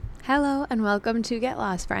Hello and welcome to Get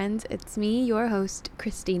Lost, friends. It's me, your host,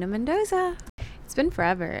 Christina Mendoza. It's been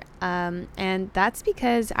forever, and that's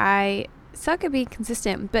because I suck at being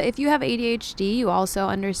consistent. But if you have ADHD, you also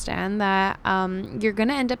understand that you're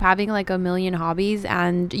gonna end up having like a million hobbies,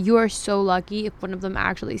 and you are so lucky if one of them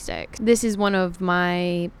actually sticks. This is one of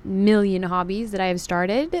my million hobbies that I have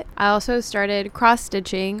started. I also started cross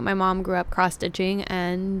stitching. My mom grew up cross stitching,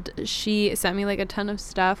 and she sent me like a ton of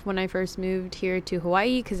stuff when I first moved here to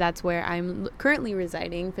Hawaii, because that's where I'm currently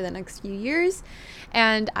residing for the next few years.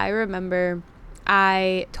 And I remember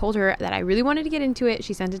I told her that I really wanted to get into it.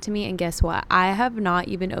 She sent it to me, and guess what? I have not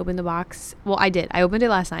even opened the box. Well, I did. I opened it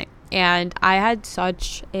last night, and I had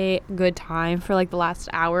such a good time for like the last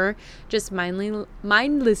hour just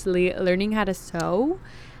mindlessly learning how to sew,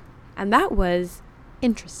 and that was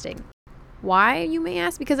interesting. Why, you may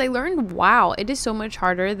ask? Because I learned, wow, it is so much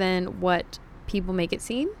harder than what people make it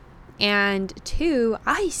seem. And two,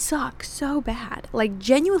 I suck so bad, like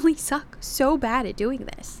genuinely suck so bad at doing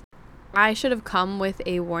this. I should have come with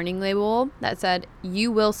a warning label that said,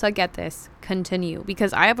 "You will suck at this, continue,"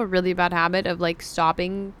 because I have a really bad habit of like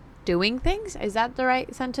stopping doing things. Is that the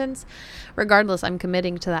right sentence? Regardless, I'm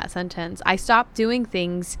committing to that sentence. I stop doing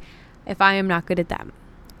things if I am not good at them.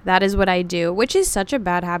 That is what I do, which is such a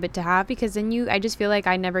bad habit to have, because then I just feel like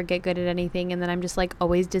I never get good at anything, and then I'm just like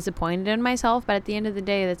always disappointed in myself. But at the end of the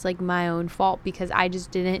day, that's like my own fault, because I just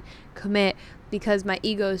didn't commit, because my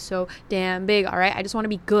ego is so damn big. All right, I just want to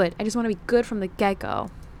be good. I just want to be good from the get-go.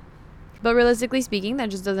 But realistically speaking, that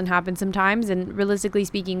just doesn't happen sometimes. And realistically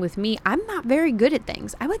speaking, with me, I'm not very good at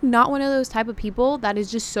things. I'm like not one of those type of people that is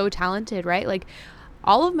just so talented, right? Like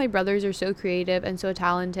all of my brothers are so creative and so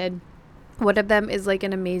talented. One of them is like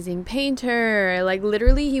an amazing painter. Like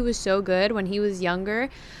literally, he was so good when he was younger.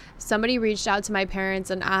 Somebody reached out to my parents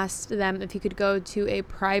and asked them if he could go to a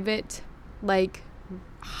private, like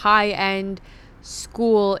high-end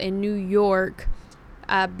school in New York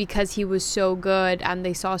because he was so good and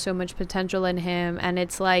they saw so much potential in him. And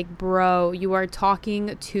it's like, bro, you are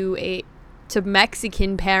talking to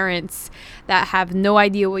Mexican parents that have no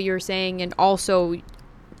idea what you're saying, and also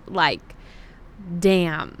like,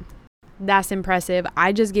 damn. That's impressive.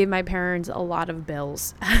 I just gave my parents a lot of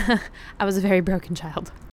bills. I was a very broken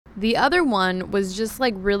child. The other one was just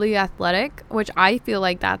like really athletic, which I feel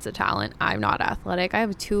like that's a talent. I'm not athletic. I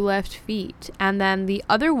have 2 left feet. And then the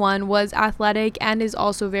other one was athletic and is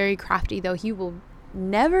also very crafty, though he will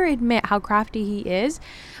never admit how crafty he is.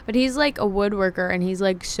 But he's like a woodworker, and he's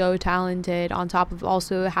like so talented on top of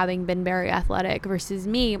also having been very athletic, versus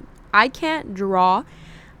me. I can't draw.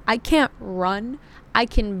 I can't run. I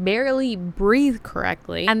can barely breathe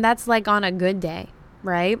correctly, and that's like on a good day,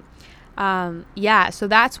 right? So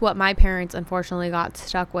that's what my parents unfortunately got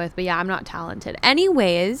stuck with. But yeah, I'm not talented.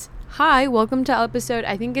 Anyways, hi, welcome to episode,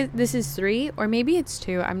 I think this is 3 or maybe it's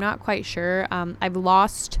 2. I'm not quite sure. I've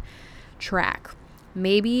lost track.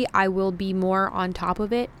 Maybe I will be more on top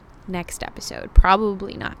of it next episode.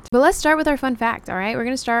 Probably not. But let's start with our fun fact. All right, we're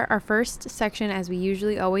gonna start our first section as we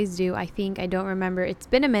usually always do. I don't remember, it's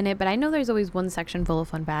been a minute, but I know there's always one section full of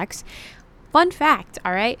fun facts. Fun fact.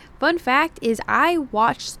 All right, fun fact is I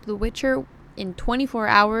watched The Witcher in 24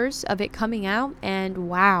 hours of it coming out, and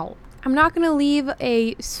wow, I'm not gonna leave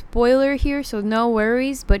a spoiler here, so no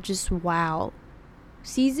worries, but just wow.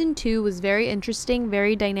 Season 2 was very interesting,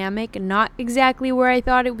 very dynamic, not exactly where I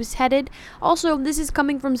thought it was headed. Also, this is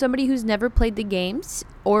coming from somebody who's never played the games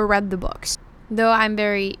or read the books, though I'm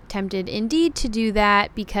very tempted indeed to do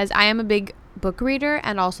that, because I am a big book reader,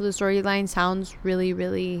 and also the storyline sounds really,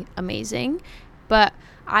 really amazing. But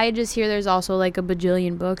I just hear there's also like a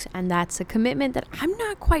bajillion books, and that's a commitment that I'm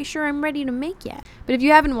not quite sure I'm ready to make yet. But if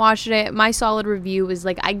you haven't watched it, my solid review is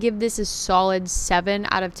like, I give this a solid 7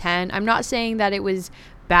 out of 10. I'm not saying that it was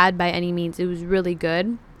bad by any means. It was really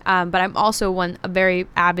good. But I'm also a very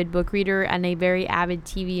avid book reader and a very avid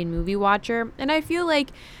TV and movie watcher. And I feel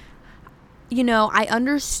like, I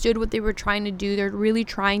understood what they were trying to do. They're really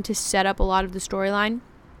trying to set up a lot of the storyline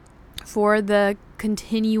for the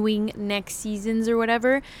continuing next seasons or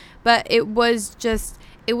whatever, but it was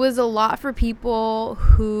a lot for people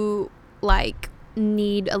who like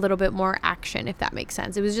need a little bit more action, if that makes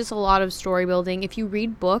sense. It was just a lot of story building. If you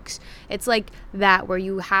read books, it's like that, where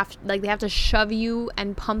you have they have to shove you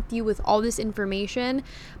and pump you with all this information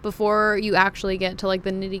before you actually get to like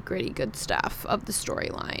the nitty-gritty good stuff of the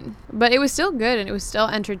storyline. But it was still good, and it was still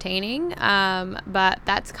entertaining. But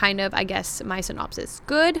that's kind of, I guess, my synopsis.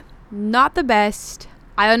 Good, not the best.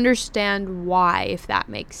 I understand why, if that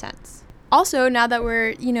makes sense. Also, now that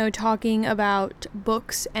we're, talking about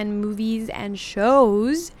books and movies and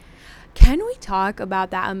shows, Can we talk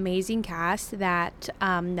about that amazing cast that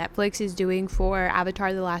Netflix is doing for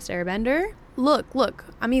Avatar: The Last Airbender? Look,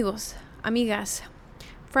 amigos, amigas,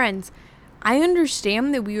 friends. I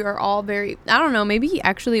understand that we are all very, I don't know, maybe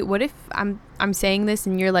actually, what if I'm saying this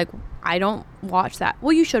and you're like, I don't watch that.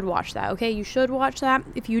 Well, you should watch that, okay? You should watch that.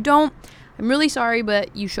 If you don't, I'm really sorry,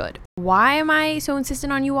 but you should. Why am I so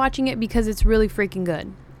insistent on you watching it? Because it's really freaking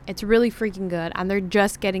good. It's really freaking good, and they're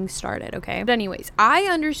just getting started, okay? But anyways, I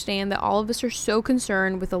understand that all of us are so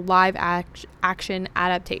concerned with a live action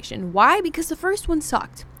adaptation. Why? Because the first one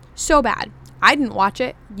sucked so bad. I didn't watch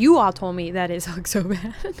it. You all told me that it sucked so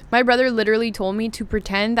bad. My brother literally told me to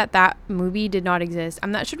pretend that movie did not exist.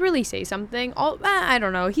 And that should really say something. I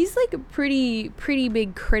don't know. He's like a pretty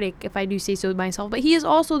big critic, if I do say so myself. But he is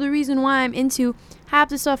also the reason why I'm into half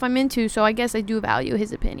the stuff I'm into. So I guess I do value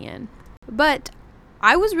his opinion. But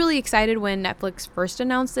I was really excited when Netflix first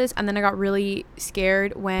announced this. And then I got really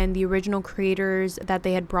scared when the original creators that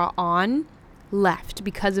they had brought on left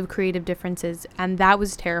because of creative differences, and that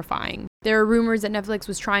was terrifying. There are rumors that Netflix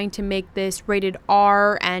was trying to make this rated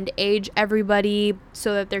R and age everybody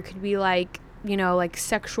so that there could be like, you know, like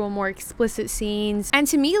sexual, more explicit scenes. And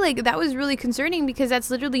to me, like, that was really concerning because that's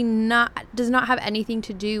literally does not have anything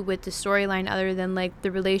to do with the storyline other than like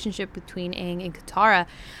the relationship between Aang and Katara.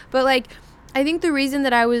 But like, I think the reason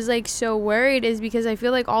that I was like so worried is because I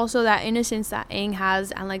feel like also that innocence that Aang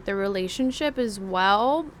has and like the relationship as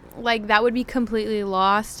well, like that would be completely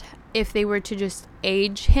lost if they were to just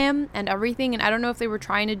age him and everything. And I don't know if they were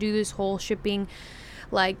trying to do this whole shipping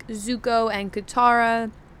like Zuko and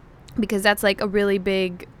Katara, because that's like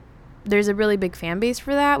there's a really big fan base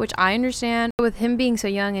for that, which I understand. With him being so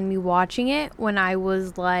young and me watching it when I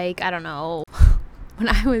was like, I don't know, when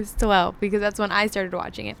I was 12, because that's when I started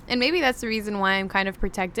watching it. And maybe that's the reason why I'm kind of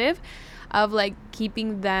protective of like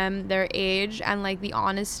keeping them their age and like the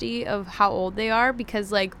honesty of how old they are, because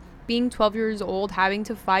like being 12 years old, having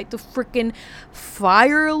to fight the freaking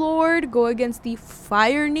Fire Lord, go against the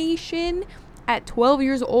Fire Nation at 12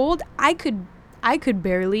 years old, I could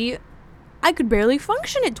barely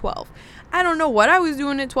function at 12. I don't know what I was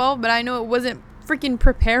doing at 12, but I know it wasn't freaking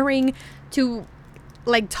preparing to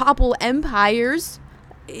like topple empires.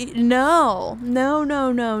 No.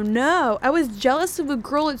 I was jealous of a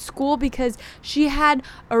girl at school because she had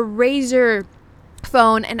a Razr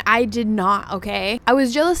phone and I did not, okay? I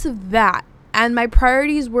was jealous of that. And my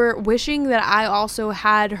priorities were wishing that I also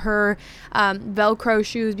had her Velcro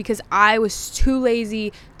shoes because I was too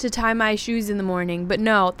lazy to tie my shoes in the morning. But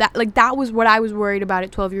no, that was what I was worried about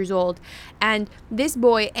at 12 years old. And this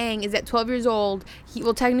boy, Aang, is at 12 years old.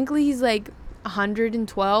 Technically he's like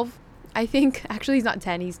 112. I think. Actually, he's not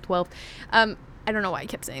 10, he's 12. I don't know why I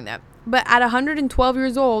kept saying that. But at 112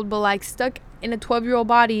 years old, but like stuck in a 12-year-old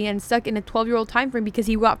body and stuck in a 12-year-old time frame because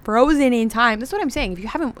he got frozen in time. That's what I'm saying. If you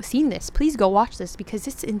haven't seen this, please go watch this because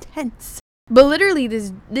it's intense. But literally,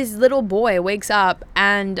 this little boy wakes up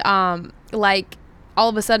and like all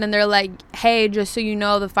of a sudden they're like, hey, just so you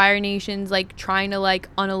know, the Fire Nation's like trying to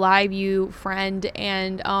like unalive you, friend,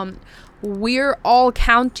 and we're all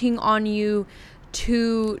counting on you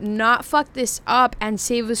to not fuck this up and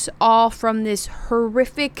save us all from this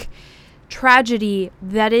horrific tragedy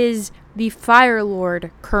that is the Fire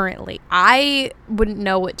Lord currently. I wouldn't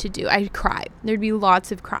know what to do. I'd cry. There'd be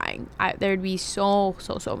lots of crying. There'd be so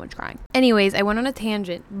much crying. Anyways, I went on a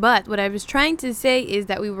tangent, but what I was trying to say is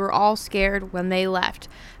that we were all scared when they left,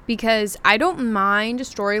 because I don't mind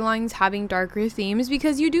storylines having darker themes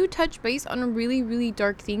because you do touch base on really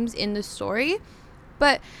dark themes in the story.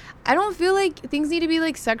 But I don't feel like things need to be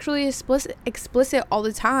like sexually explicit all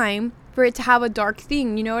the time for it to have a dark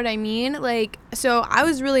theme. You know what I mean? Like, so I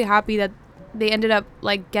was really happy that they ended up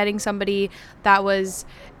like getting somebody that was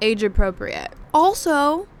age appropriate.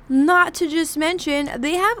 Also, not to just mention,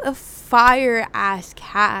 they have a fire ass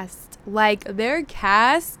cast. Like, their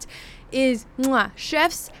cast is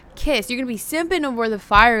chef's kiss. You're gonna be simping over the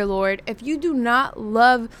Fire Lord if you do not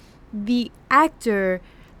love the actor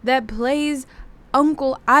that plays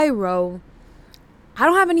Uncle Iroh. I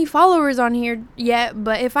don't have any followers on here yet,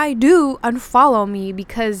 but if I do, unfollow me,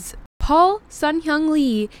 because Paul Sun-Hyung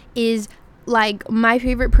Lee is like my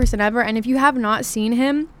favorite person ever. And if you have not seen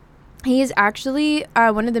him, he is actually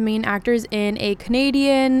one of the main actors in a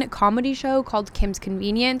Canadian comedy show called Kim's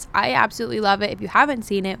Convenience. I absolutely love it. If you haven't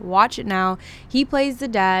seen it, watch it now. He plays the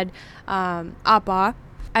dad, Appa,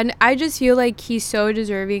 and I just feel like he's so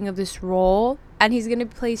deserving of this role. And he's going to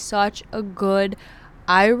play such a good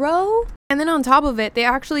Iroh. And then on top of it, they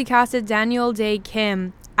actually casted Daniel Dae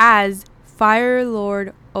Kim as Fire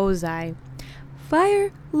Lord Ozai.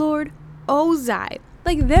 Fire Lord Ozai.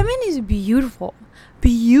 Like, that man is beautiful.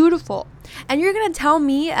 beautiful. And you're gonna tell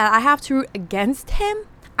me I have to root against him?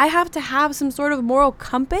 I have to have some sort of moral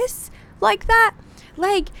compass like that?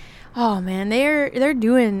 Like, oh man, they're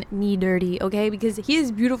doing me dirty, okay? Because he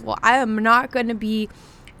is beautiful. I am not gonna be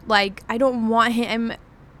like, I don't want him.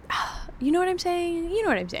 You know what I'm saying? You know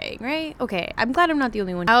what I'm saying, right? Okay, I'm glad I'm not the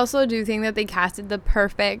only one. I also do think that they casted the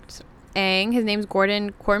perfect Aang. His name's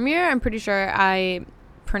Gordon Cormier. I'm pretty sure I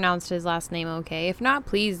pronounced his last name okay. If not,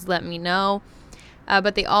 please let me know.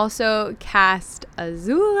 But they also cast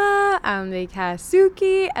Azula, they cast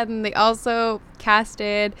Suki, and they also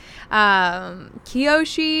casted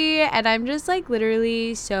Kyoshi, and I'm just like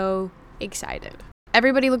literally so excited.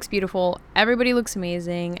 Everybody looks beautiful, everybody looks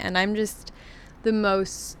amazing, and I'm just the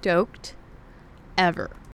most stoked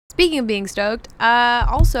ever. Speaking of being stoked,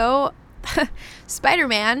 also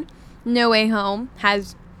Spider-Man No Way Home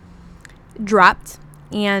has dropped.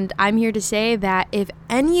 And I'm here to say that if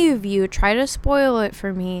any of you try to spoil it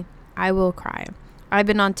for me, I will cry. I've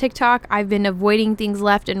been on TikTok. I've been avoiding things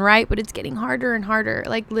left and right, but it's getting harder and harder.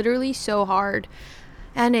 Like literally so hard.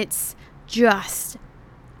 And it's just,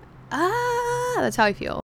 that's how I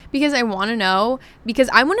feel. Because I want to know. Because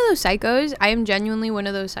I'm one of those psychos. I am genuinely one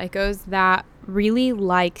of those psychos that really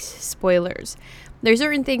likes spoilers. There's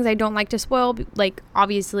certain things I don't like to spoil. Like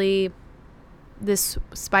obviously this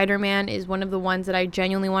Spider-Man is one of the ones that I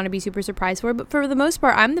genuinely want to be super surprised for. But for the most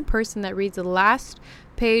part, I'm the person that reads the last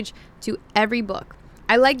page to every book.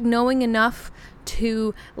 I like knowing enough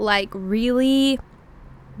to like really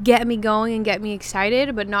get me going and get me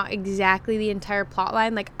excited, but not exactly the entire plot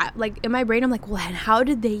line. Like in my brain, I'm like, well, and how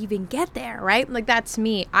did they even get there, right? Like that's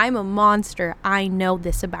me. I'm a monster. I know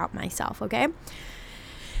this about myself, okay?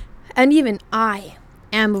 And even I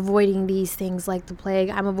am avoiding these things like the plague.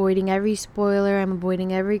 I'm avoiding every spoiler. I'm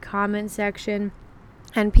avoiding every comment section.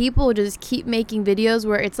 And people just keep making videos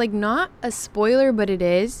where it's like not a spoiler, but it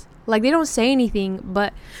is. Like they don't say anything,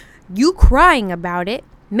 but you crying about it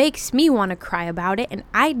makes me want to cry about it. And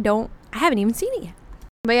I haven't even seen it yet.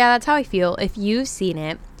 But yeah, that's how I feel. If you've seen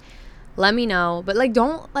it, let me know. But like,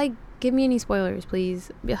 don't like give me any spoilers,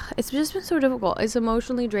 please. It's just been so difficult. It's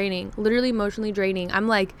emotionally draining. Literally emotionally draining. I'm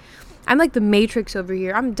like the Matrix over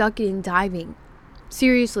here. I'm ducking and diving.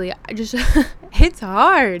 Seriously, it's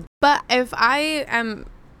hard. But if I am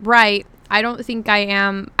right, I don't think I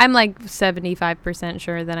am. I'm like 75%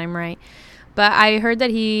 sure that I'm right. But I heard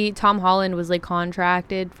that Tom Holland was like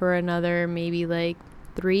contracted for another maybe like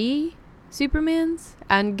 3 Supermans.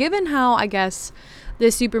 And given how I guess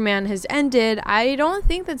this Superman has ended, I don't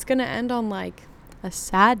think that's going to end on like a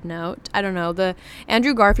sad note. I don't know. The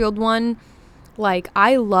Andrew Garfield one, like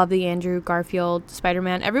I love the Andrew Garfield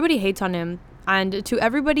Spider-Man. Everybody hates on him. And to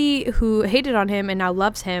everybody who hated on him and now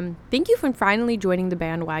loves him, thank you for finally joining the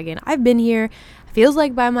bandwagon. I've been here, feels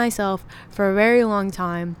like by myself, for a very long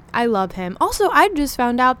time. I love him. Also, I just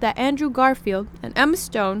found out that Andrew Garfield and Emma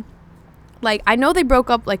Stone, like, I know they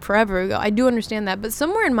broke up like forever ago. I do understand that. But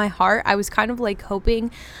somewhere in my heart, I was kind of like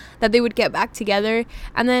hoping that they would get back together.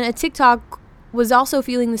 And then a TikTok was also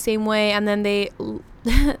feeling the same way. And then they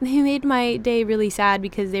made my day really sad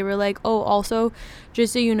because they were like, oh, also,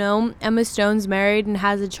 just so you know, Emma Stone's married and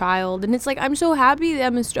has a child. And it's like, I'm so happy that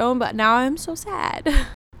Emma Stone, but now I'm so sad.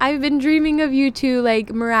 I've been dreaming of you two,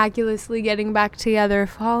 like, miraculously getting back together,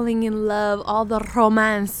 falling in love, all the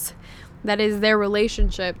romance that is their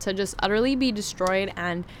relationship to just utterly be destroyed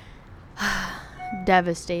and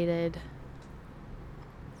devastated.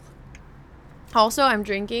 Also, I'm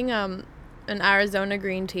drinking an Arizona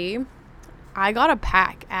green tea. I got a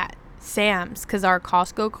pack at Sam's because our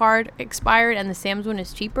Costco card expired and the Sam's one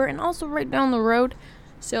is cheaper and also right down the road.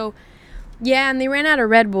 So, yeah, and they ran out of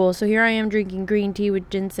Red Bull. So here I am drinking green tea with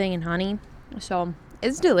ginseng and honey. So,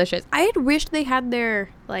 it's delicious. I had wished they had their,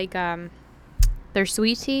 like, their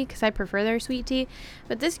sweet tea because I prefer their sweet tea.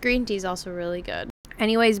 But this green tea is also really good.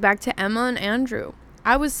 Anyways, back to Emma and Andrew.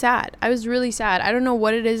 I was sad. I was really sad. I don't know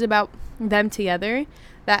what it is about them together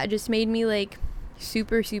that just made me, like,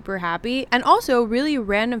 super super happy. And also, really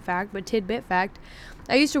random fact but tidbit fact,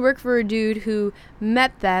 I used to work for a dude who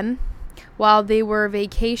met them while they were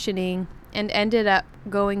vacationing and ended up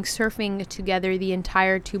going surfing together the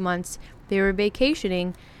entire 2 months they were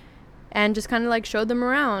vacationing, and just kind of like showed them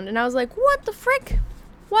around. And I was like, what the frick,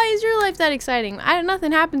 why is your life that exciting?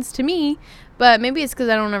 Nothing happens to me, but maybe it's because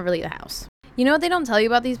I don't ever leave the house. You know what they don't tell you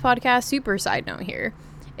about these podcasts, super side note here,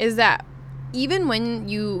 is that even when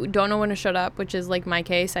you don't know when to shut up, which is like my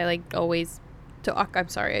case, I like always talk. I'm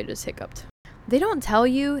sorry, I just hiccuped. They don't tell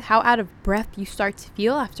you how out of breath you start to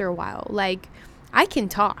feel after a while. Like, I can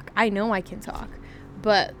talk. I know I can talk.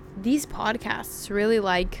 But these podcasts really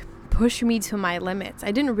like push me to my limits.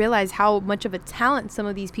 I didn't realize how much of a talent some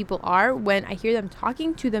of these people are when I hear them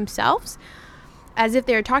talking to themselves as if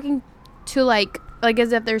they're talking to like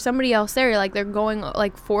as if there's somebody else there, like they're going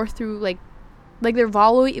like forth through like they're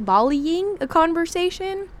volleying a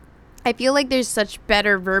conversation. I feel like there's such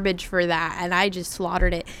better verbiage for that, and I just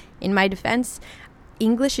slaughtered it. In my defense,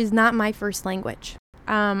 English is not my first language.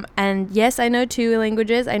 And yes, I know 2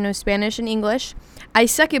 languages. I know Spanish and English. I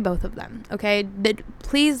suck at both of them, okay?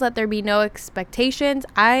 Please let there be no expectations.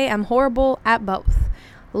 I am horrible at both.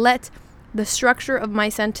 Let the structure of my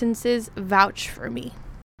sentences vouch for me.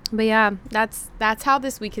 But yeah, that's how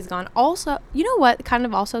this week has gone. Also, you know what kind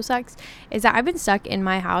of also sucks is that I've been stuck in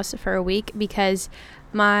my house for a week because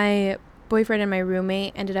my boyfriend and my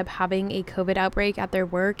roommate ended up having a COVID outbreak at their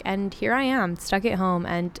work, and here I am stuck at home.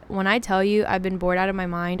 And when I tell you I've been bored out of my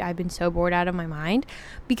mind, I've been so bored out of my mind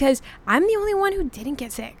because I'm the only one who didn't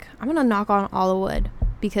get sick. I'm gonna knock on all the wood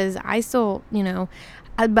because I still,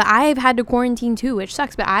 but I've had to quarantine too, which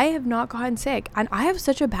sucks, but I have not gotten sick, and I have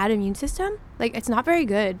such a bad immune system. Like, it's not very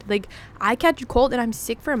good. Like, I catch a cold and I'm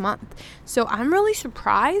sick for a month. So I'm really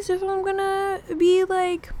surprised if I'm gonna be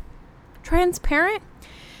like transparent.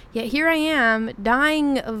 Yet here I am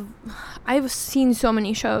dying of, I've seen so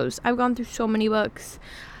many shows. I've gone through so many books.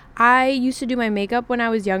 I used to do my makeup when I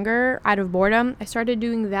was younger out of boredom. I started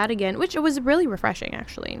doing that again, which was really refreshing,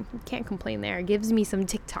 actually. Can't complain there. It gives me some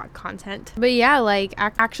TikTok content. But yeah, like,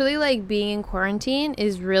 actually, like, being in quarantine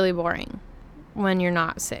is really boring when you're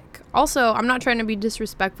not sick. Also, I'm not trying to be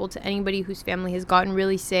disrespectful to anybody whose family has gotten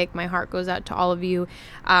really sick. My heart goes out to all of you.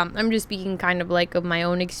 I'm just speaking kind of like of my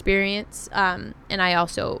own experience. And I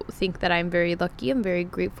also think that I'm very lucky. I'm very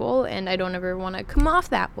grateful, and I don't ever want to come off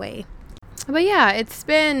that way. But yeah, it's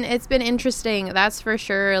been interesting, that's for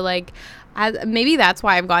sure. Like, maybe that's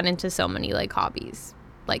why I've gotten into so many like hobbies,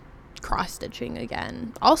 like cross stitching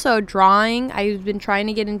again. Also drawing. I've been trying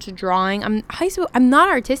to get into drawing. I'm not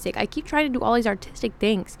artistic. I keep trying to do all these artistic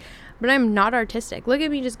things, but I'm not artistic. Look at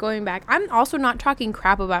me just going back. I'm also not talking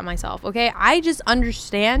crap about myself, okay? I just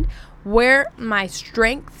understand where my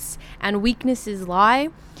strengths and weaknesses lie.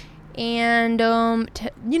 And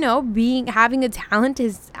having a talent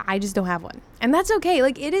is, I just don't have one, and that's okay.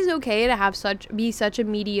 Like, it is okay to be such a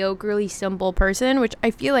mediocrely simple person, which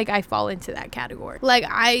I feel like I fall into that category. Like,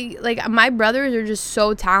 my brothers are just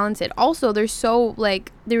so talented. Also, they're so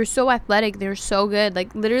athletic. They're so good.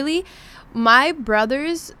 Like, literally, my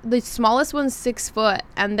brothers, the smallest one's 6 foot,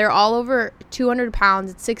 and they're all over 200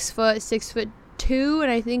 pounds. It's 6 foot, 6'2", and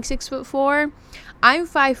I think 6'4". I'm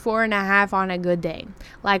 5'4.5" on a good day.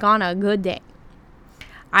 Like, on a good day.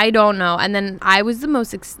 I don't know. And then I was the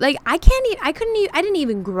most, I didn't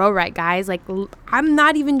even grow right, guys. Like, I'm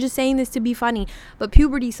not even just saying this to be funny, but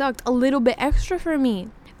puberty sucked a little bit extra for me.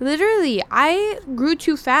 Literally, I grew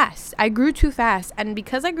too fast. And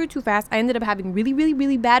because I grew too fast, I ended up having really, really,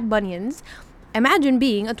 really bad bunions. Imagine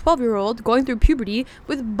being a 12-year-old going through puberty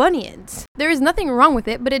with bunions. There is nothing wrong with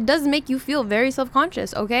it, but it does make you feel very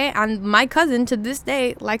self-conscious, okay? And my cousin to this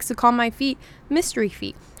day likes to call my feet mystery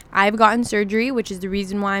feet. I've gotten surgery, which is the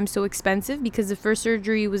reason why I'm so expensive, because the first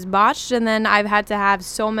surgery was botched, and then I've had to have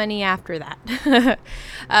so many after that.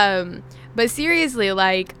 But seriously,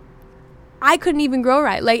 like, I couldn't even grow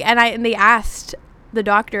right. Like, and they asked the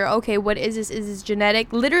doctor, okay, what is this? Is this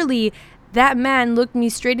genetic? Literally, that man looked me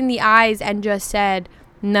straight in the eyes and just said,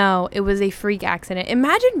 no, it was a freak accident.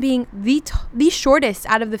 Imagine being the shortest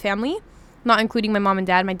out of the family, not including my mom and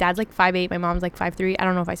dad. My dad's like 5'8", my mom's like 5'3". I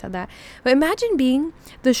don't know if I said that. But imagine being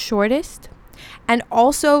the shortest and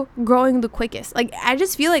also growing the quickest. Like, I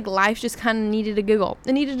just feel like life just kind of needed a giggle.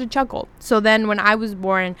 It needed a chuckle. So then when I was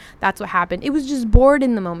born, that's what happened. It was just bored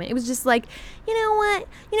in the moment. It was just like, you know what?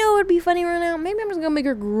 You know what would be funny right now? Maybe I'm just going to make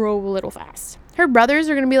her grow a little fast. Her brothers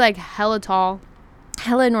are going to be like hella tall,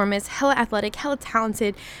 hella enormous, hella athletic, hella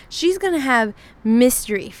talented. She's going to have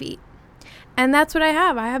mystery feet. And that's what I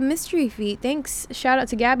have. I have mystery feet. Thanks. Shout out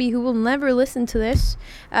to Gabby, who will never listen to this.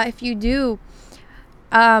 If you do,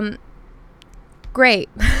 great.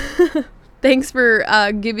 Thanks for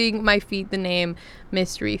giving my feet the name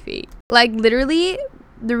mystery feet. Like, literally,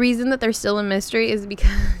 the reason that they're still a mystery is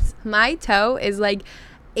because my toe is like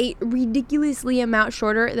a ridiculously amount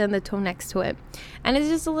shorter than the toe next to it, and it's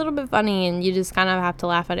just a little bit funny, and you just kind of have to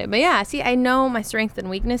laugh at it. But yeah, see, I know my strengths and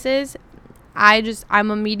weaknesses. I'm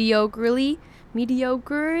a mediocrely, you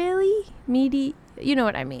know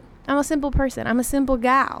what I mean. I'm a simple person. I'm a simple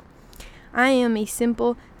gal. I am a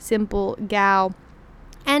simple gal.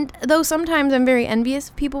 And though sometimes I'm very envious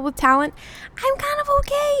of people with talent, I'm kind of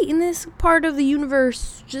okay in this part of the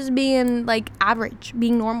universe, just being like average,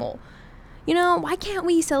 being normal. You know, why can't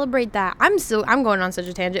we celebrate that? I'm going on such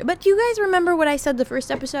a tangent. But do you guys remember what I said the first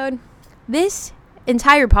episode? This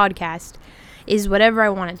entire podcast is whatever I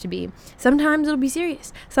want it to be. Sometimes it'll be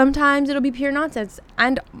serious. Sometimes it'll be pure nonsense.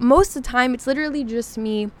 And most of the time, it's literally just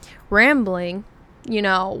me rambling, you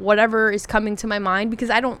know, whatever is coming to my mind, because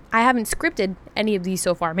I haven't scripted any of these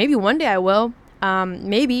so far. Maybe one day I will.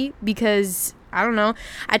 Maybe, because I don't know.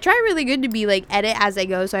 I try really good to be like edit as I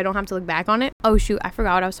go so I don't have to look back on it. Oh shoot, I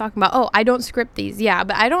forgot what I was talking about. Oh, I don't script these. Yeah,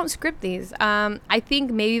 but I don't script these. I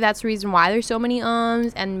think maybe that's the reason why there's so many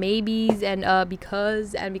and maybes and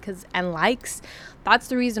because and likes. That's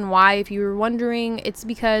the reason why, if you were wondering. It's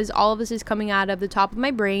because all of this is coming out of the top of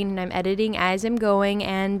my brain and I'm editing as I'm going,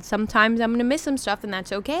 and sometimes I'm gonna miss some stuff, and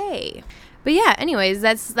that's okay. But yeah, anyways,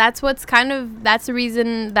 that's the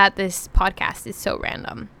reason that this podcast is so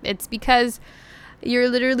random. It's because you're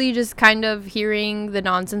literally just kind of hearing the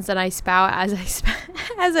nonsense that I spout as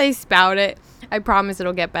I spout it. I promise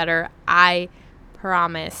it'll get better. I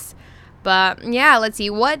promise. But yeah, let's see.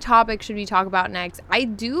 What topic should we talk about next? I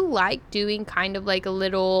do like doing kind of like a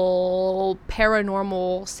little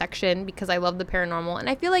paranormal section because I love the paranormal. And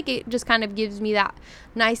I feel like it just kind of gives me that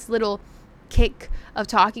nice little kick of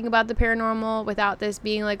talking about the paranormal without this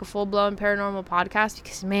being like a full-blown paranormal podcast,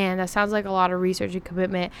 because man, that sounds like a lot of research and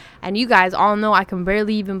commitment, and you guys all know I can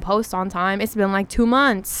barely even post on time. It's been like 2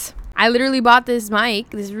 months. I literally bought this mic,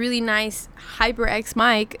 this really nice HyperX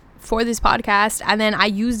mic for this podcast, and then I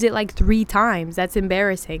used it like 3 times. That's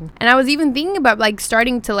embarrassing. And I was even thinking about like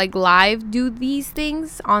starting to like live do these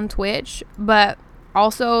things on Twitch, but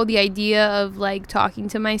also the idea of like talking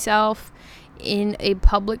to myself in a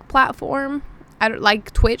public platform, I don't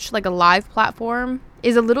like Twitch, like a live platform,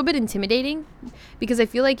 is a little bit intimidating, because I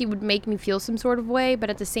feel like it would make me feel some sort of way,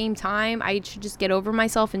 but at the same time I should just get over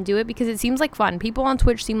myself and do it because it seems like fun. People on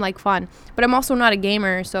Twitch seem like fun, but I'm also not a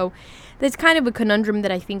gamer, so that's kind of a conundrum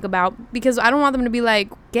that I think about, because I don't want them to be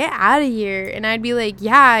like, get out of here, and I'd be like,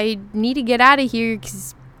 yeah, I need to get out of here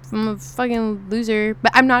because I'm a fucking loser.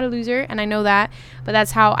 But I'm not a loser, and I know that, but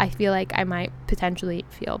that's how I feel like I might potentially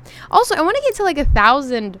feel. Also, I want to get to like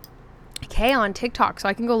 1,000K on TikTok so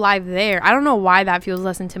I can go live there. I don't know why that feels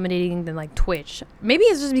less intimidating than like Twitch. Maybe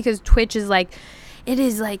it's just because Twitch is like, it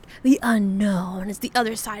is like the unknown. It's the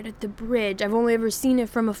other side of the bridge. I've only ever seen it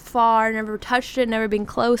from afar, never touched it, never been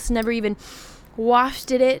close, never even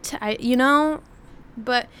wafted it.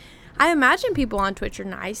 But I imagine people on Twitch are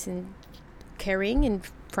nice and caring and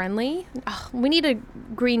friendly. We need a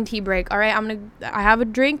green tea break. All right, I have a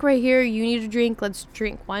drink right here. You need a drink. Let's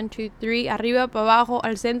drink. 1, 2, 3. Arriba, pa abajo,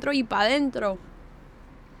 al centro y pa dentro.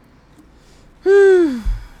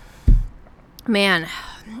 Man,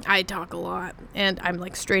 I talk a lot and I'm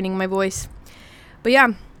like straining my voice. But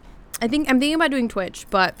yeah, I'm thinking about doing Twitch,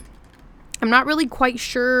 but I'm not really quite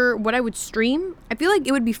sure what I would stream. I feel like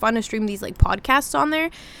it would be fun to stream these like podcasts on there.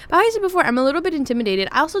 But like I said before, I'm a little bit intimidated.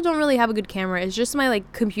 I also don't really have a good camera. It's just my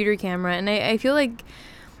like computer camera. And I feel like,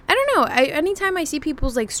 I don't know. Anytime I see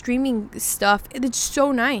people's like streaming stuff, it's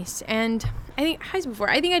so nice. And I think, I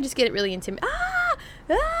think I just get it really intimidated.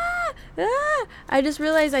 I just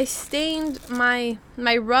realized I stained my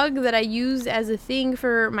rug that I use as a thing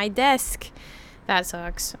for my desk. That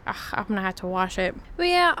sucks. I'm gonna have to wash it. But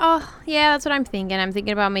yeah, that's what I'm thinking. I'm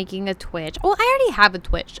thinking about making a Twitch. Well, I already have a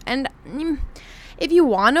Twitch, and if you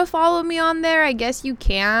want to follow me on there, I guess you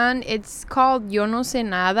can. It's called Yo No Sé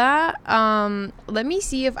Nada. Let me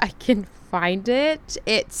see if I can find it.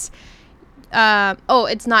 It's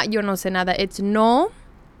it's not Yo No Sé Nada. It's No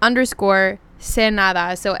 _ Sé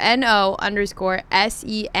Nada. So NO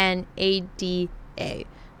 _ SENADA.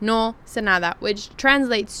 No Sé Nada, which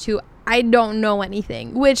translates to I don't know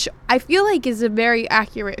anything, which I feel like is a very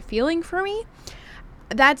accurate feeling for me.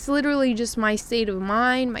 That's literally just my state of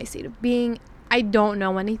mind, my state of being. I don't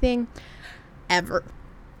know anything ever.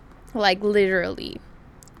 Like literally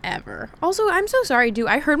ever. Also, I'm so sorry, dude.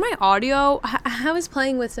 I heard my audio. I was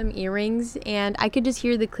playing with some earrings and I could just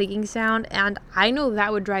hear the clicking sound, and I know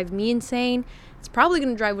that would drive me insane. It's probably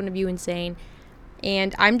going to drive one of you insane.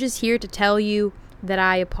 And I'm just here to tell you that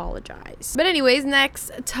I apologize. But anyways,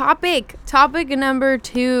 next topic number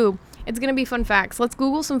 2. It's gonna be fun facts. Let's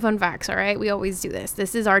Google some fun facts. All right, we always do this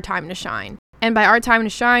is our time to shine, and by our time to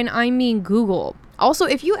shine I mean Google. Also,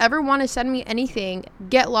 if you ever want to send me anything,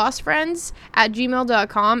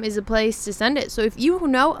 getlostfriends@gmail.com is a place to send it. So if you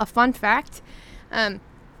know a fun fact,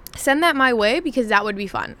 send that my way, because that would be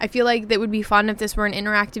fun. I feel like that would be fun if this were an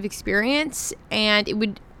interactive experience,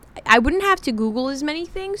 and I wouldn't have to Google as many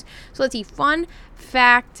things. So let's see. Fun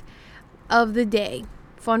fact of the day.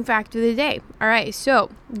 All right. So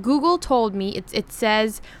Google told me, it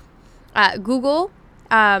says, Google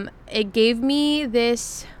it gave me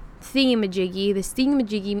this thingamajiggy. This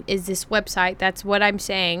thingamajiggy is this website. That's what I'm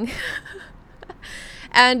saying.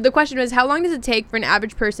 And the question was, how long does it take for an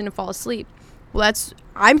average person to fall asleep? Well,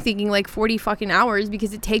 I'm thinking like 40 fucking hours,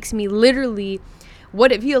 because it takes me literally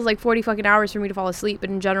what it feels like 40 fucking hours for me to fall asleep. But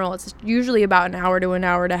in general, it's usually about an hour to an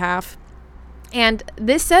hour and a half. And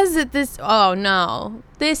this says that oh no,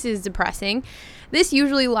 this is depressing. This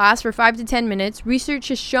usually lasts for 5 to 10 minutes. Research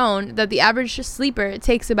has shown that the average sleeper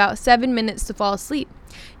takes about 7 minutes to fall asleep.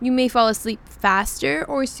 You may fall asleep faster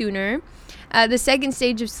or sooner. The second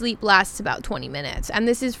stage of sleep lasts about 20 minutes. And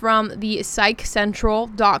this is from the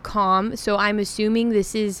psychcentral.com. So I'm assuming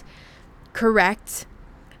this is correct.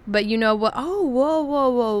 But you know what? Oh,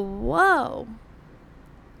 whoa.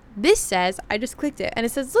 This says, I just clicked it, and it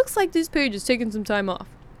says, looks like this page is taking some time off.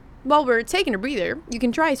 While we're taking a breather, you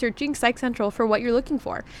can try searching Psych Central for what you're looking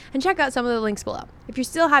for and check out some of the links below. If you're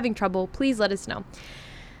still having trouble, please let us know.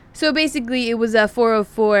 So basically, it was a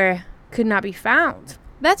 404 could not be found.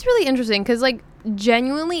 That's really interesting, because like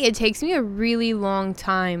genuinely it takes me a really long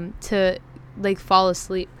time to like fall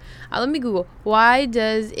asleep. Let me Google, why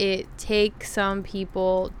does it take some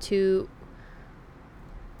people to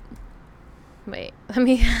wait, let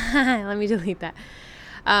me delete that.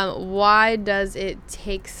 Why does it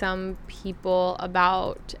take some people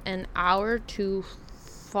about an hour to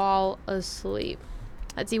fall asleep?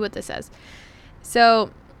 Let's see what this says.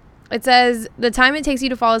 So it says the time it takes you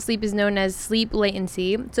to fall asleep is known as sleep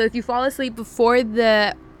latency. So if you fall asleep before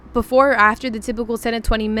or after the typical 10 to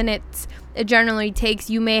 20 minutes it generally takes,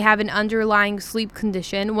 you may have an underlying sleep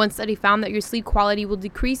condition. One study found that your sleep quality will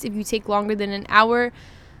decrease if you take longer than half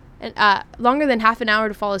an hour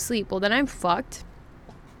to fall asleep. Well, then I'm fucked.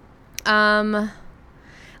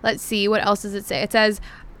 Let's see, what else does it say? It says,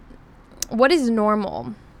 what is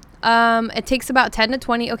normal? It takes about 10 to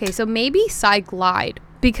 20. Okay, so maybe Psych lied,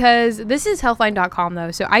 because this is healthline.com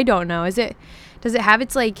though, so I don't know. Does it have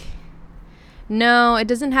its like, no, it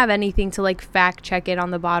doesn't have anything to like fact check it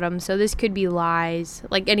on the bottom, so this could be lies,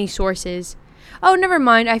 like any sources. Oh, never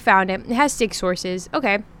mind, I found it. It has 6 sources.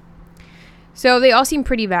 Okay. So they all seem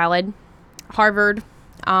pretty valid. Harvard,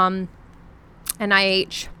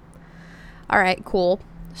 NIH. All right, cool.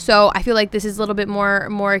 So I feel like this is a little bit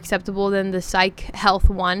more acceptable than the Psych Health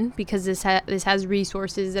one, because this has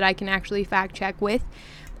resources that I can actually fact check with.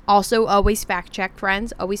 Also, always fact check,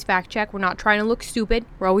 friends. Always fact check. We're not trying to look stupid.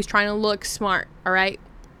 We're always trying to look smart. All right,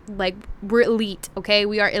 like we're elite. Okay,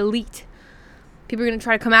 we are elite. People are gonna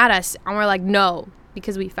try to come at us, and we're like, no,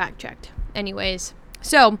 because we fact checked. Anyways.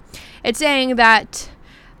 So it's saying that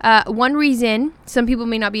one reason some people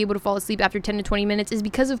may not be able to fall asleep after 10 to 20 minutes is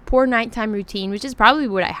because of poor nighttime routine, which is probably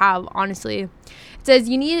what I have, honestly. It says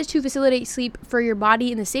you need to facilitate sleep for your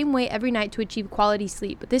body in the same way every night to achieve quality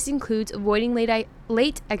sleep. This includes avoiding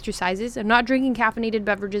late exercises and not drinking caffeinated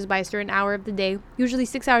beverages by a certain hour of the day, usually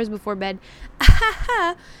 6 hours before bed.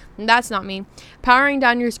 That's not me. Powering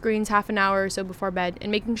down your screens half an hour or so before bed,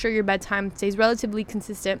 and making sure your bedtime stays relatively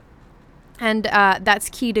consistent. And that's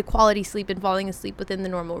key to quality sleep and falling asleep within the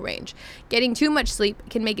normal range. Getting too much sleep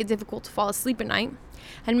can make it difficult to fall asleep at night.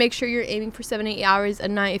 And make sure you're aiming for 7 to 8 hours a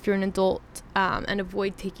night if you're an adult, and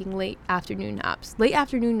avoid taking late afternoon naps. Late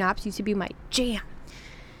afternoon naps used to be my jam.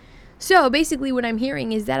 So basically what I'm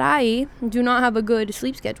hearing is that I do not have a good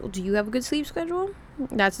sleep schedule. Do you have a good sleep schedule?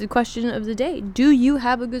 That's the question of the day. Do you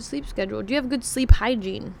have a good sleep schedule? Do you have good sleep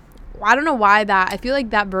hygiene? I don't know why I feel like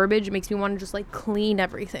that verbiage makes me want to just like clean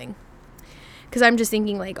everything. Because I'm just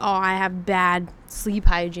thinking like, oh, I have bad sleep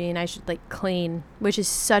hygiene, I should like clean, which is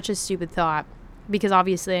such a stupid thought, because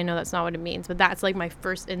obviously I know that's not what it means, but that's like my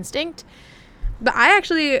first instinct. But I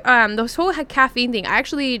actually, this whole caffeine thing, I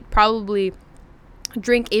actually probably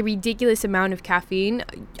drink a ridiculous amount of caffeine.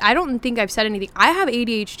 I don't think I've said anything. I have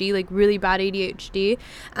ADHD, like really bad ADHD.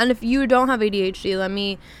 And if you don't have ADHD, let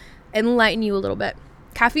me enlighten you a little bit.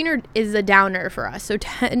 Caffeine is a downer for us. So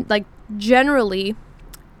like generally,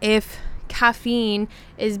 if caffeine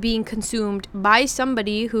is being consumed by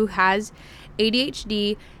somebody who has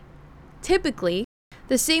ADHD, typically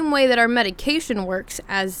the same way that our medication works,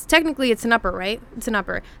 as technically it's an upper, right? It's an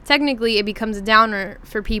upper. Technically it becomes a downer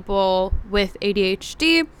for people with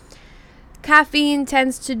ADHD. Caffeine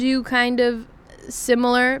tends to do kind of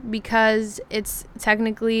similar because it's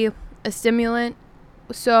technically a stimulant.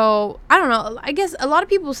 So I don't know, I guess a lot of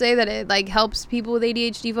people say that it like helps people with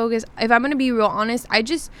ADHD focus. If I'm gonna be real honest, I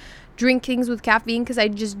just drink things with caffeine because I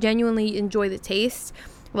just genuinely enjoy the taste.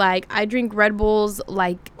 Like I drink Red Bulls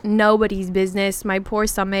like nobody's business. My poor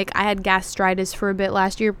stomach, I had gastritis for a bit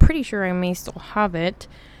last year. Pretty sure I may still have it,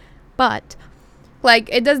 but like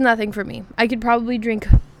it does nothing for me. I could probably drink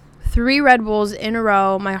 3 Red Bulls in a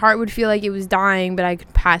row, my heart would feel like it was dying, but I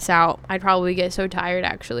could pass out. I'd probably get so tired,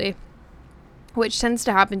 actually, which tends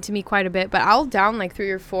to happen to me quite a bit. But I'll down like 3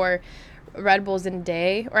 or 4 Red Bulls in a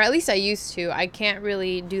day, or at least I used to. I can't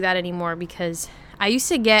really do that anymore because I used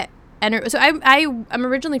to get energy. So I'm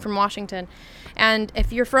originally from Washington, and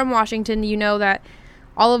if you're from Washington, you know that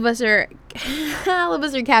all of us are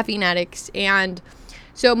caffeine addicts, and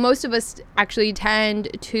so most of us actually tend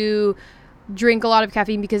to drink a lot of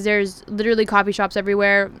caffeine because there's literally coffee shops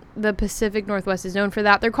everywhere. The Pacific Northwest is known for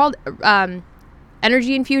that. They're called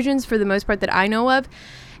energy infusions for the most part that I know of,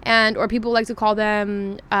 or people like to call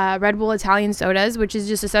them Red Bull Italian sodas, which is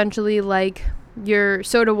just essentially like your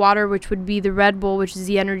soda water, which would be the Red Bull, which is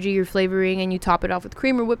the energy you're flavoring, and you top it off with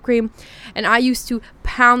cream or whipped cream. And I used to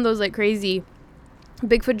pound those like crazy.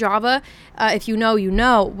 Bigfoot Java, if you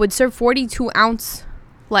know, would serve 42-ounce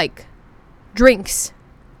like drinks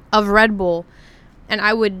of Red Bull, and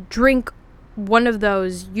I would drink one of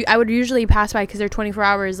those. I would usually pass by because they're 24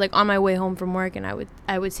 hours, like on my way home from work, and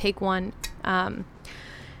I would take one. And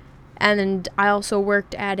I also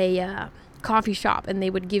worked at a coffee shop, and they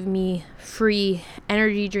would give me free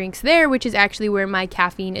energy drinks there, which is actually where my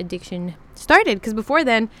caffeine addiction started. Because before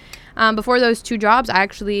then, before those 2 jobs, I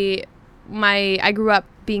grew up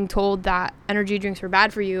being told that energy drinks were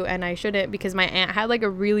bad for you, and I shouldn't, because my aunt had like a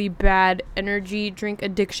really bad energy drink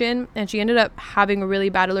addiction, and she ended up having a really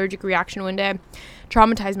bad allergic reaction one day.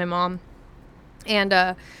 Traumatized my mom.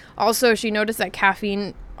 And also she noticed that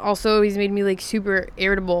caffeine also always made me like super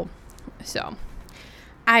irritable. So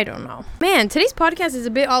I don't know. Man, today's podcast is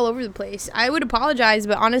a bit all over the place. I would apologize,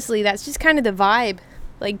 but honestly, that's just kind of the vibe.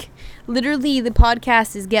 Like, literally, the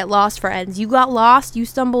podcast is Get Lost, friends. You got lost, you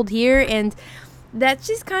stumbled here, and that's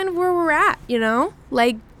just kind of where we're at, you know?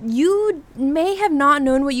 Like, you may have not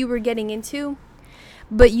known what you were getting into,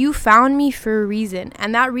 but you found me for a reason.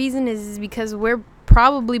 And that reason is because we're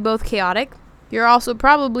probably both chaotic. You're also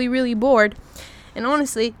probably really bored. And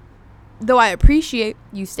honestly, though I appreciate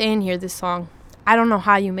you staying here this long, I don't know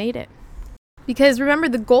how you made it. Because remember,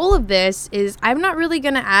 the goal of this is I'm not really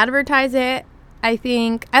going to advertise it. I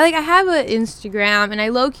think I have an Instagram, and I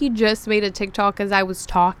low-key just made a TikTok as I was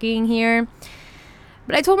talking here,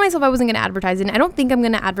 but I told myself I wasn't going to advertise it, and I don't think I'm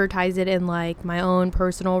going to advertise it in like my own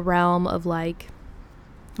personal realm of like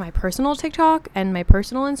my personal TikTok and my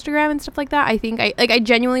personal Instagram and stuff like that. I think I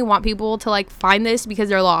genuinely want people to like find this because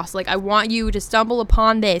they're lost. Like, I want you to stumble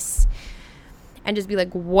upon this and just be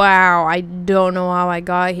like, wow, I don't know how I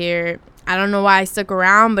got here. I don't know why I stuck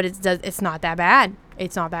around, but it's not that bad.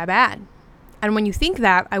 It's not that bad. And when you think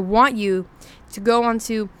that, I want you to go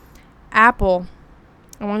onto Apple.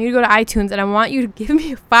 I want you to go to iTunes, and I want you to give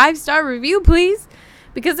me a 5-star review, please,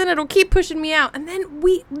 because then it'll keep pushing me out. And then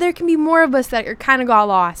there can be more of us that are kind of got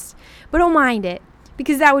lost, but don't mind it,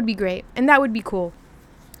 because that would be great, and that would be cool.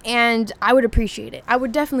 And I would appreciate it. I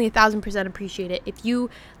would definitely 1,000% appreciate it. If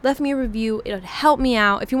you left me a review, it would help me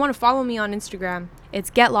out. If you want to follow me on Instagram,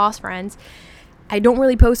 it's Get Lost Friends. I don't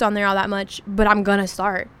really post on there all that much, but I'm gonna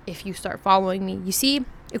start if you start following me. You see,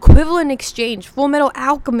 equivalent exchange, Full Metal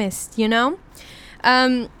Alchemist, you know?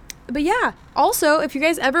 But yeah, also, if you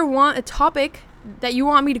guys ever want a topic that you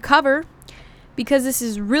want me to cover, because this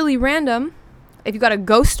is really random, if you got a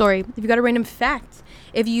ghost story, if you got a random fact,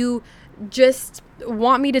 if you just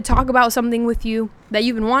want me to talk about something with you that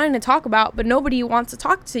you've been wanting to talk about, but nobody wants to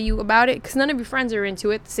talk to you about it because none of your friends are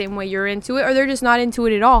into it the same way you're into it, or they're just not into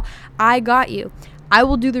it at all, I got you. I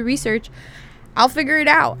will do the research. I'll figure it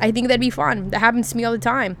out. I think that'd be fun. That happens to me all the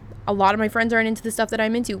time. A lot of my friends aren't into the stuff that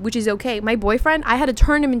I'm into, which is okay. My boyfriend, I had to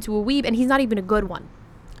turn him into a weeb, and he's not even a good one.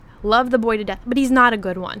 Love the boy to death, but he's not a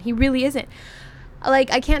good one. He really isn't.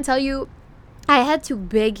 Like, I can't tell you, I had to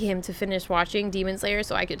beg him to finish watching Demon Slayer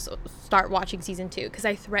so I could start watching season 2, because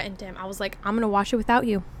I threatened him. I was like, I'm going to watch it without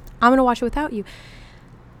you. I'm going to watch it without you.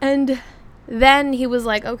 And then he was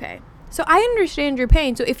like, okay. So I understand your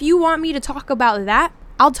pain. So if you want me to talk about that,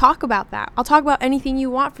 I'll talk about that. I'll talk about anything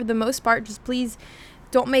you want for the most part. Just please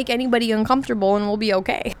don't make anybody uncomfortable, and we'll be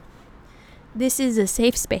okay. This is a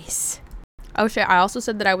safe space. Oh shit, I also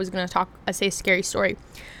said that I was going to say a scary story.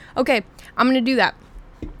 Okay, I'm going to do that.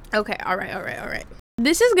 Okay, all right.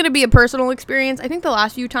 This is going to be a personal experience. I think the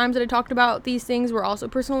last few times that I talked about these things were also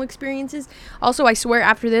personal experiences. Also, I swear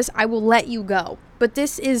after this, I will let you go. But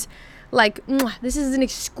this is this is an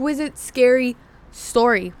exquisite, scary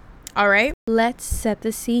story. All right? Let's set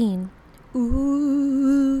the scene. Ooh.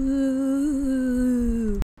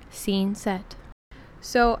 Scene set.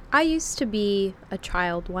 So, I used to be a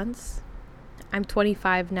child once. I'm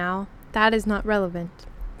 25 now. That is not relevant.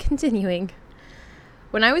 Continuing.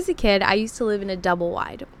 When I was a kid, I used to live in a double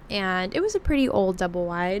wide, and it was a pretty old double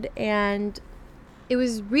wide, and it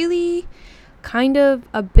was really kind of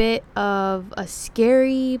a bit of a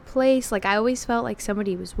scary place. Like, I always felt like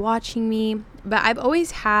somebody was watching me, but I've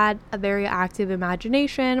always had a very active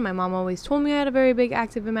imagination. My mom always told me I had a very big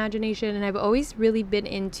active imagination, and I've always really been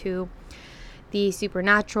into the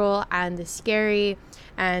supernatural and the scary,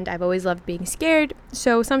 and I've always loved being scared.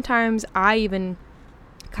 So sometimes I even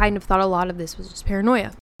kind of thought a lot of this was just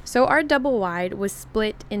paranoia. So our double wide was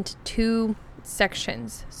split into 2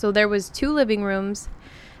 sections. So there was 2 living rooms,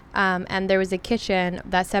 and there was a kitchen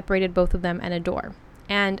that separated both of them and a door.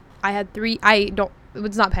 And I had 3,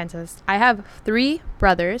 it's not Pentas. I have 3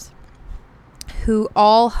 brothers who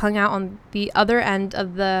all hung out on the other end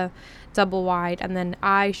of the double wide, and then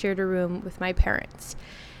I shared a room with my parents.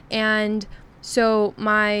 And so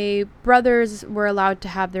my brothers were allowed to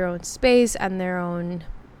have their own space and their own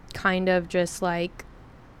kind of just like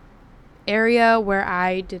area where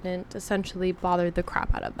I didn't essentially bother the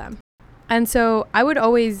crap out of them. And so I would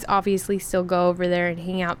always obviously still go over there and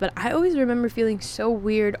hang out, but I always remember feeling so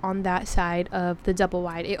weird on that side of the double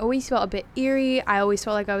wide. It always felt a bit eerie. I always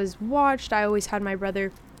felt like I was watched. I always had my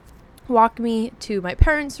brother walk me to my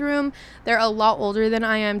parents' room. They're a lot older than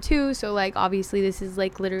I am too, so like obviously this is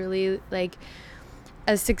like literally like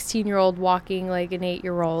a 16-year-old walking like an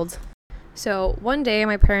 8-year-old. So one day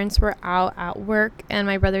my parents were out at work and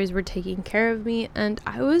my brothers were taking care of me, and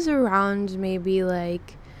I was around maybe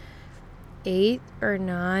like 8 or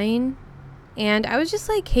 9, and I was just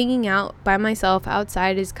like hanging out by myself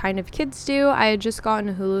outside as kind of kids do. I had just gotten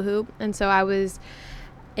a hula hoop, and so I was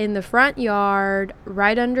in the front yard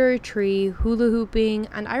right under a tree hula hooping,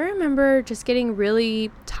 and I remember just getting really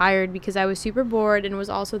tired because I was super bored, and it was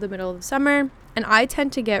also the middle of the summer, and I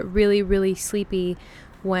tend to get really, really sleepy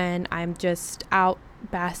when I'm just out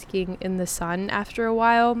basking in the sun after a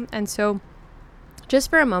while. And so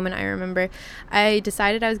just for a moment, I remember I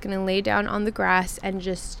decided I was going to lay down on the grass and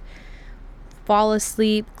just fall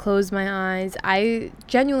asleep, close my eyes. I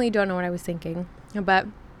genuinely don't know what I was thinking, but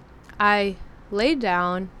I laid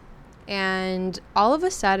down, and all of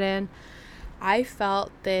a sudden I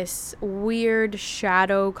felt this weird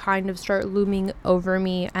shadow kind of start looming over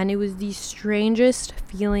me, and it was the strangest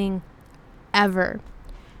feeling ever.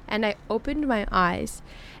 And I opened my eyes,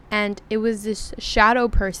 and it was this shadow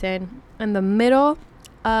person in the middle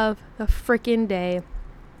of the freaking day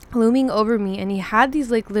looming over me, and he had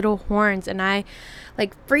these like little horns, and I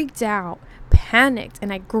like freaked out, panicked,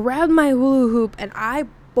 and I grabbed my hula hoop and I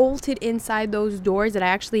bolted inside those doors, that I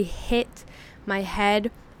actually hit my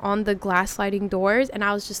head on the glass sliding doors, and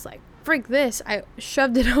I was just like, frick this. I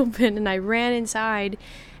shoved it open and I ran inside,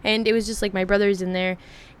 and it was just like my brothers in there,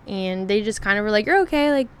 and they just kind of were like, you're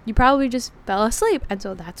okay, like you probably just fell asleep. And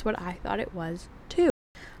so that's what I thought it was too.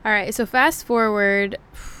 All right, so fast forward,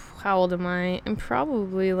 how old am I? I'm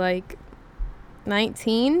probably like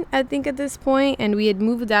 19, I think, at this point, and we had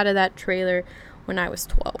moved out of that trailer when I was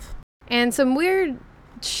 12. And some weird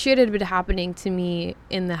shit had been happening to me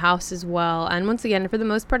in the house as well. And once again, for the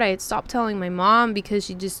most part, I had stopped telling my mom because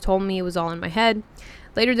she just told me it was all in my head.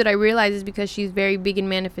 Later did I realize it's because she's very big in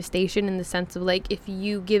manifestation, in the sense of like, if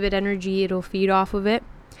you give it energy, it'll feed off of it.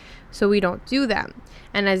 So we don't do that.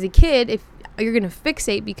 And as a kid, if you're going to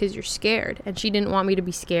fixate because you're scared, and she didn't want me to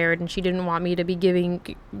be scared, and she didn't want me to be giving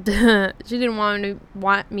she didn't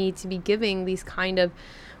want me to be giving these kind of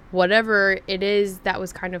whatever it is that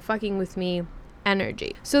was kind of fucking with me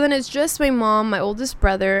energy. So then it's just my mom, my oldest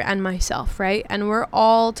brother, and myself, right? And we're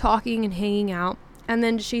all talking and hanging out, and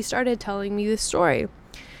then she started telling me this story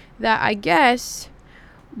that I guess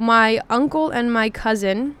my uncle and my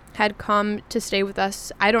cousin had come to stay with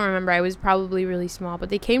us. I don't remember, I was probably really small, but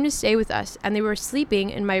they came to stay with us, and they were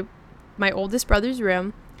sleeping in my oldest brother's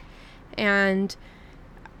room. And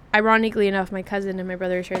ironically enough, my cousin and my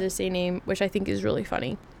brother share the same name, which I think is really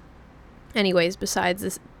funny. Anyways,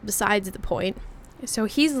 besides the point. So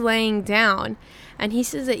he's laying down, and he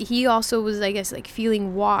says that he also was, I guess, like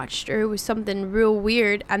feeling watched, or it was something real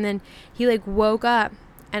weird. And then he like woke up,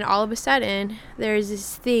 and all of a sudden there's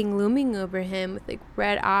this thing looming over him with like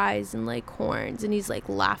red eyes and like horns, and he's like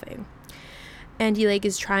laughing, and he like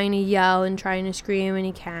is trying to yell and trying to scream, and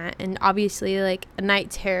he can't. And obviously like a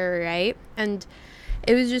night terror, right? And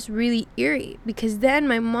it was just really eerie, because then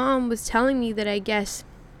my mom was telling me that I guess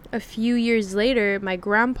a few years later, my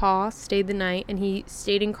grandpa stayed the night, and he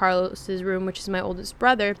stayed in Carlos's room, which is my oldest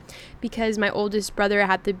brother, because my oldest brother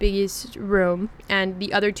had the biggest room, and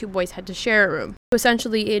the other 2 boys had to share a room. So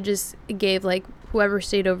essentially, it just gave like whoever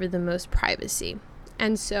stayed over the most privacy.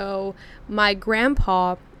 And so my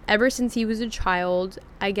grandpa ever since he was a child,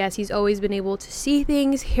 I guess he's always been able to see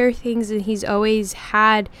things, hear things, and he's always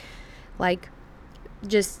had like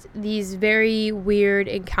just these very weird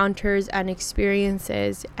encounters and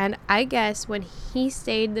experiences. And I guess when he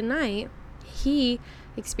stayed the night, he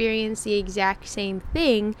experienced the exact same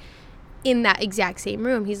thing in that exact same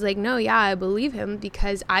room. He's like, no, yeah, I believe him,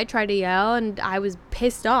 because I tried to yell and I was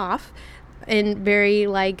pissed off in very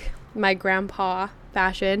like my grandpa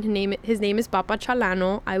fashion. His name is Papa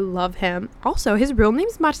Chalano. I love him. Also, his real name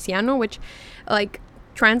is Marciano, which like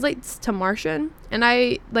translates to Martian, and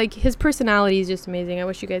I like his personality is just amazing. I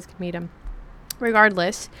wish you guys could meet him.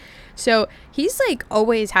 Regardless, so he's like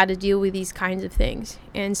always had to deal with these kinds of things,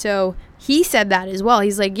 and so he said that as well.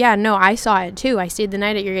 He's like, yeah, no, I saw it too. I stayed the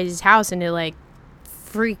night at your guys' house and it like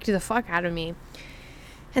freaked the fuck out of me.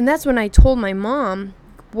 And that's when I told my mom,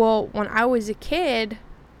 well, when I was a kid,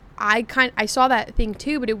 I saw that thing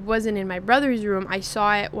too, but it wasn't in my brother's room. I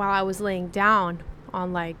saw it while I was laying down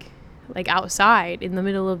on like outside in the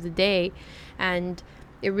middle of the day, and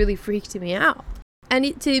it really freaked me out.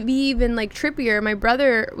 And to be even like trippier, my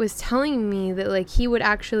brother was telling me that like he would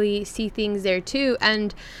actually see things there too,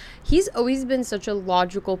 and he's always been such a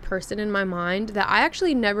logical person in my mind that I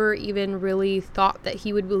actually never even really thought that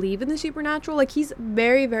he would believe in the supernatural. Like, he's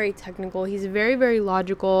very, very technical. He's very, very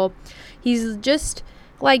logical. He's just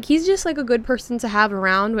like a good person to have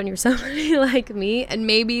around when you're somebody like me. And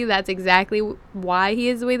maybe that's exactly why he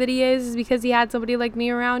is the way that he is because he had somebody like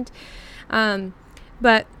me around.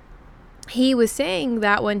 But he was saying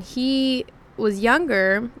that when he was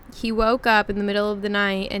younger, he woke up in the middle of the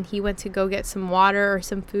night and he went to go get some water or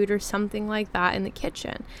some food or something like that in the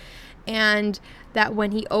kitchen. And that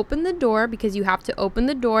when he opened the door, because you have to open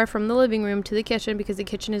the door from the living room to the kitchen because the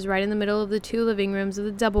kitchen is right in the middle of the two living rooms of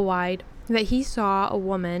the double wide, that he saw a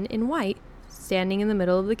woman in white standing in the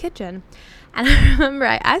middle of the kitchen. And I remember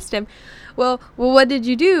I asked him, well, what did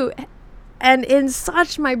you do? And in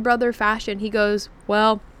such my brother fashion, he goes,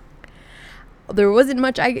 well, there wasn't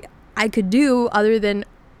much I could do other than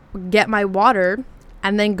get my water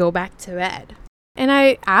and then go back to bed. And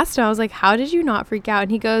I asked him, I was like, how did you not freak out?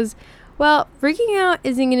 And he goes, well, freaking out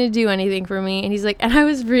isn't going to do anything for me. And he's like, and I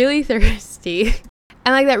was really thirsty.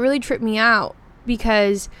 And like that really tripped me out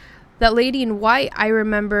because that lady in white, I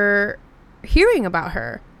remember hearing about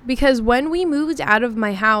her. Because when we moved out of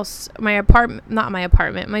my house, my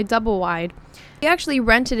double wide, we actually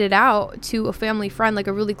rented it out to a family friend, like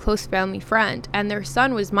a really close family friend. And their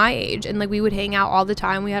son was my age. And like we would hang out all the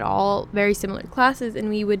time. We had all very similar classes. And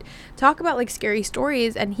we would talk about like scary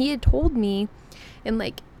stories. And he had told me in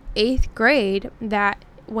like 8th grade that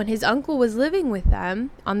when his uncle was living with them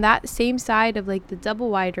on that same side of like the double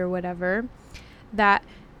wide or whatever, that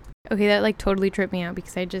like totally tripped me out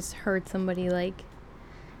because I just heard somebody like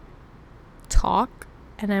talk,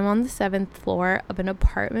 and I'm on the 7th floor of an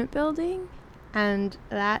apartment building, and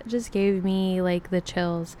that just gave me like the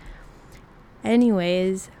chills.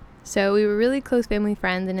 Anyways, so we were really close family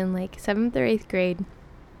friends, and in like 7th or 8th grade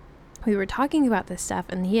we were talking about this stuff,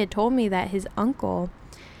 and he had told me that his uncle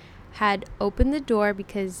had opened the door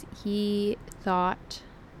because he thought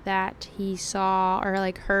that he saw or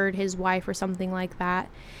like heard his wife or something like that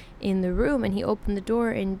in the room, and he opened the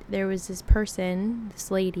door and there was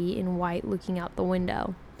this lady in white looking out the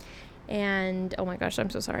window. And oh my gosh,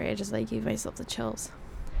 I'm so sorry, I just like gave myself the chills.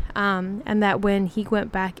 And that when he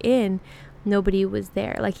went back in, nobody was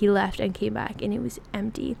there. Like he left and came back and it was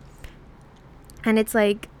empty. And it's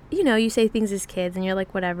like, you know, you say things as kids and you're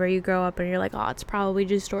like, whatever, you grow up and you're like, oh, it's probably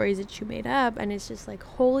just stories that you made up. And it's just like,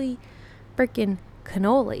 holy freaking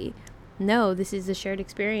cannoli. No, this is a shared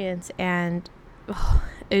experience, and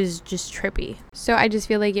it was just trippy. So I just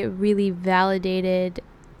feel like it really validated,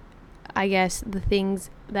 I guess, the things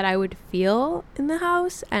that I would feel in the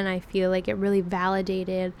house, and I feel like it really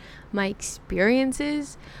validated my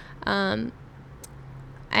experiences. And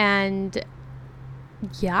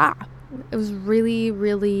yeah, it was really,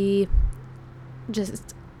 really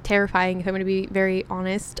just terrifying, if I'm going to be very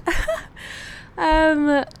honest.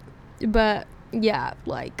 But yeah,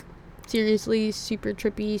 like seriously, super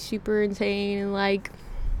trippy, super insane, and like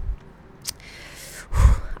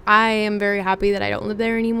I am very happy that I don't live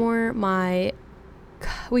there anymore.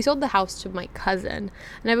 We sold the house to my cousin,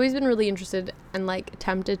 and I've always been really interested and like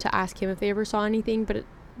tempted to ask him if they ever saw anything, but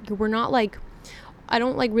we're not like, I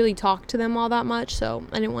don't like really talk to them all that much, so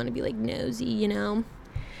I didn't want to be like nosy, you know.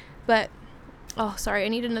 But oh, sorry, I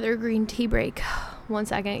need another green tea break. 1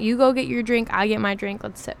 second. You go get your drink, I get my drink.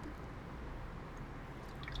 Let's sip.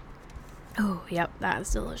 Oh, yep,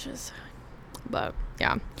 that's delicious. But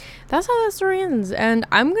yeah, that's how that story ends. And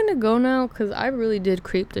I'm gonna go now because I really did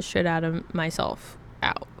creep the shit out of myself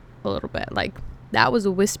out. a little bit. Like, that was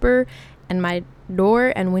a whisper, and my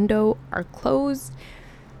door and window are closed,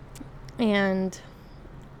 and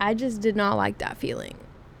I just did not like that feeling.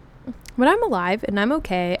 But I'm alive and I'm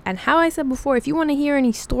okay. And how I said before, if you want to hear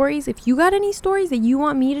any stories, if you got any stories that you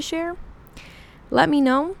want me to share, let me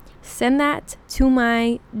know. Send that to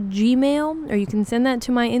my Gmail, or you can send that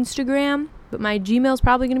to my Instagram. But my Gmail is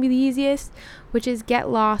probably going to be the easiest, which is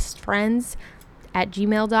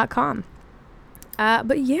getlostfriends@gmail.com.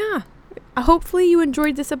 But yeah, hopefully you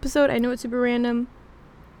enjoyed this episode. I know it's super random.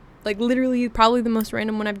 Like, literally probably the most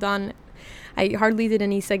random one I've done. I hardly did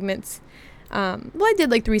any segments. Well, I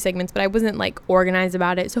did like 3 segments, but I wasn't like organized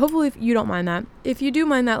about it. So hopefully if you don't mind that. If you do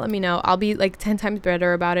mind that, let me know. I'll be like 10 times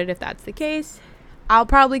better about it if that's the case. I'll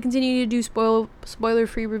probably continue to do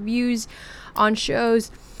spoiler-free reviews on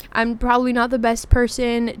shows. I'm probably not the best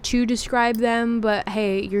person to describe them, but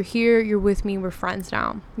hey, you're here, you're with me, we're friends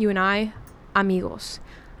now. You and I, amigos,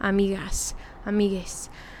 amigas, amigues,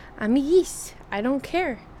 amiguis. I don't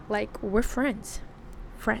care. Like, we're friends.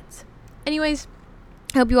 Friends. Anyways,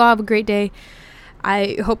 I hope you all have a great day.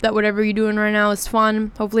 I hope that whatever you're doing right now is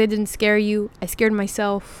fun. Hopefully I didn't scare you. I scared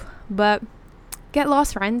myself. But get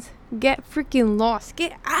lost, friends. Get freaking lost.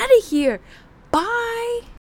 Get out of here. Bye.